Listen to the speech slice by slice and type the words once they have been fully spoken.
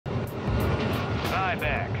right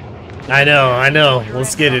back. I know.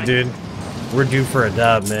 Let's get it, dude. We're due for a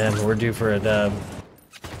dub, man. We're due for a dub.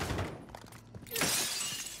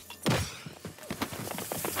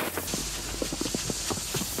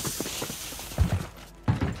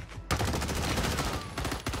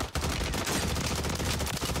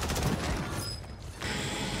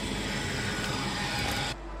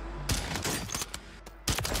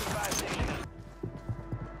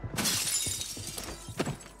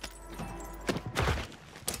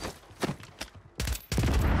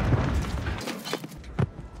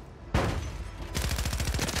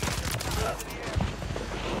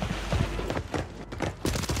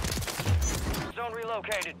 Zone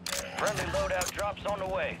relocated. Friendly loadout drops on the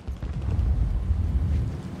way.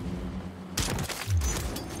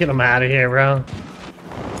 Get him out of here, bro.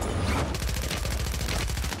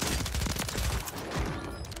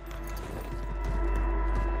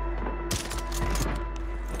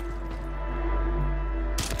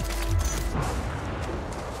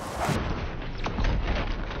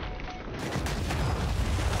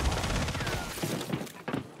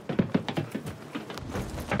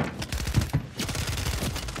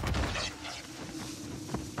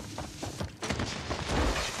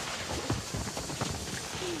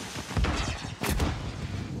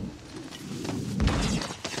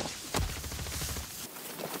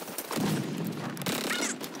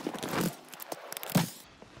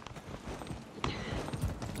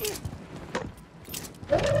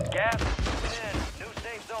 Gas moving in. New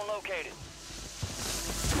safe zone located.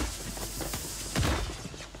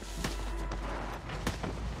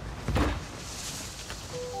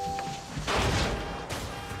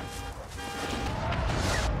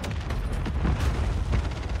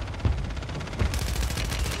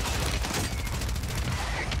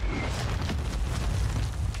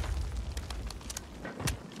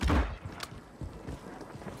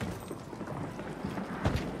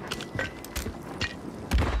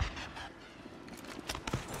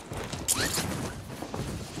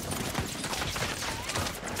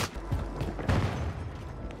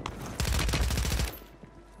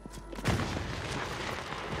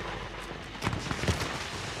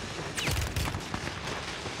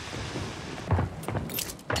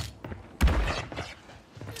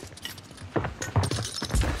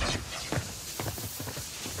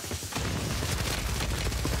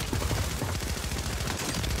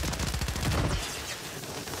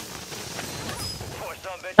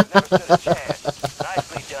 Never stood a chance.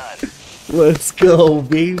 Nicely done. Let's go,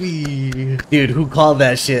 baby. Dude, who called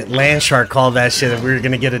that shit? Landshark called that shit and we were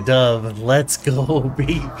gonna get a dub. Let's go,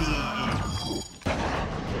 baby.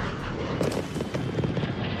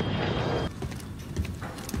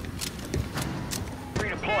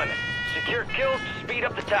 Redeployment. Secure kills to speed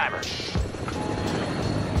up the timer.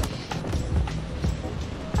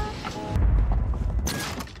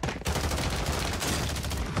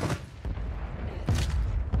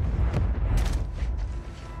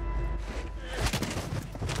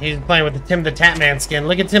 He's playing with the Tim the Tatman skin.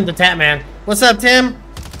 Look at Tim the Tatman. What's up, Tim?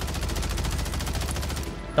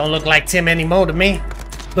 Don't look like Tim anymore to me,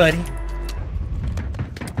 buddy.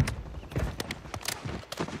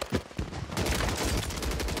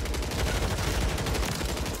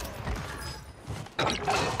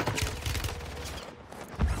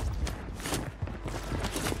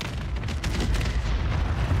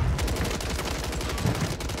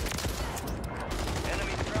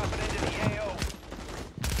 Enemies dropping into the AO.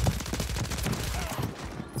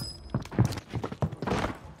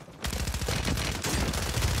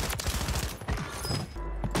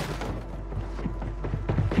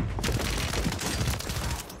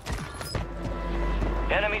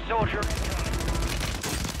 Enemy soldier incoming.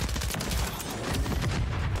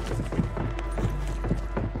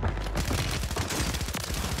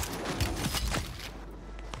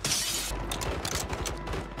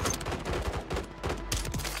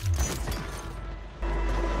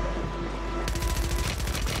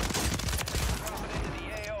 Dropping into the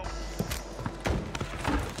AO.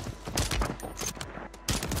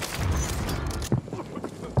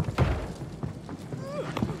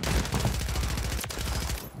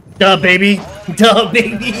 Duh, baby. Duh,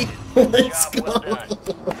 baby. Let's Job well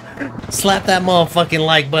go. done. Slap that motherfucking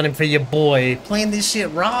like button for your boy. Playing this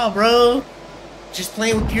shit raw, bro. Just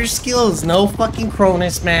playing with pure skills. No fucking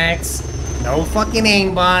Cronus Max. No fucking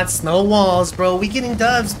aimbots. No walls, bro. We getting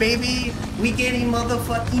dubs, baby. We getting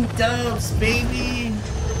motherfucking dubs, baby.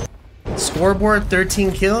 Scoreboard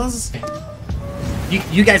 13 kills.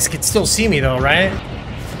 You guys can still see me though, right?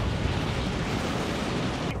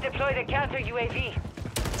 Deploy the counter UAV.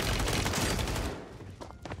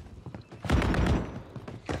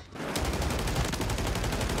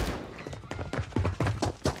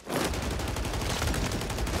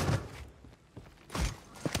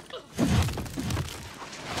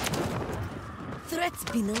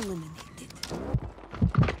 Threat's been eliminated.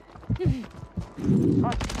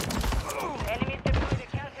 Enemies deployed a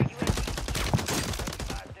counter UAV.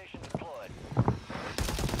 Fire station deployed.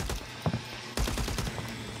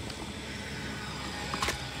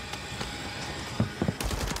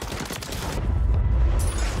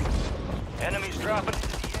 Enemies dropping into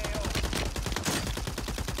the AO.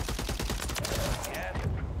 Yes.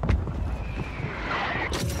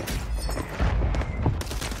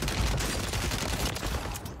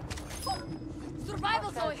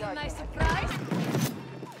 Survival's always a nice surprise.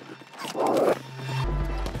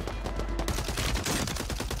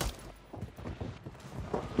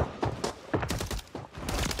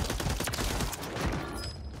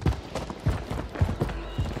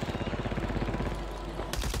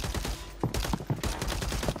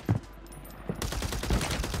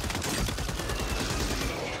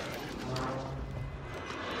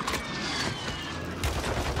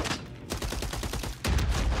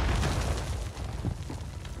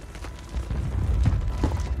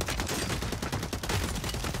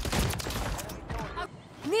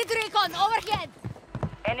 Need recon overhead.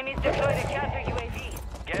 Enemies deployed a counter UAV.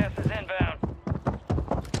 Gas is inbound.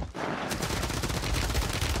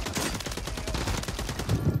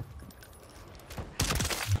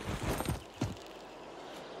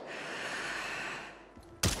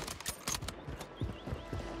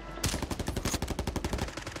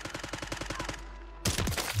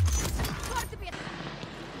 Hard to be.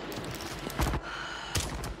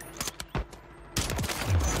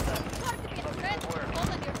 Hard to be a threat. Hold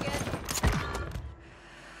on your head.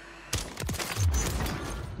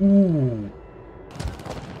 Ooh.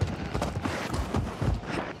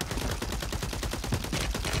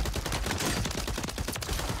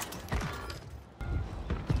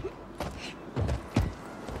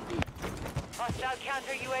 Hostile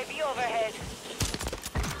counter UAV overhead.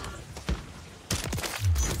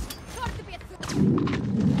 Hard to be a threat.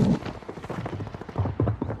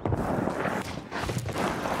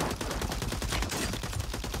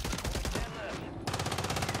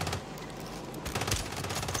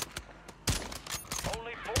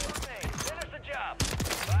 Only 4 remain. Finish the job.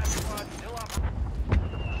 5 squads still operating.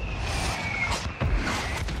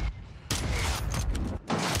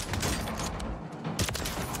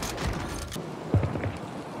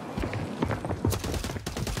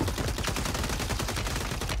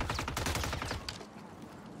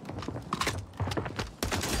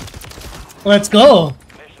 Let's go.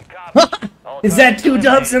 Mission copy. All Is that targets 2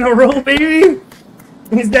 dubs in a row, baby?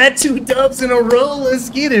 Is that 2 dubs in a row? Let's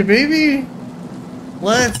get it, baby.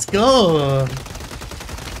 Let's go.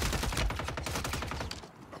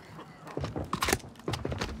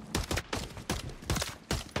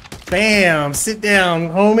 Bam. Sit down,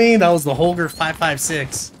 homie. That was the Holger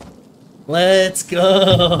 556. Let's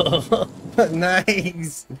go.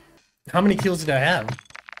 Nice. How many kills did I have?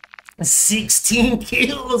 16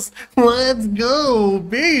 kills. Let's go,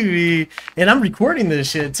 baby. And I'm recording this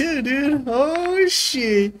shit too, dude. Oh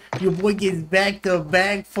shit. Your boy gets back to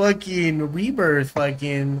back fucking rebirth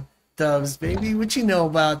fucking dubs, baby. What you know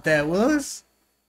about that, Willis?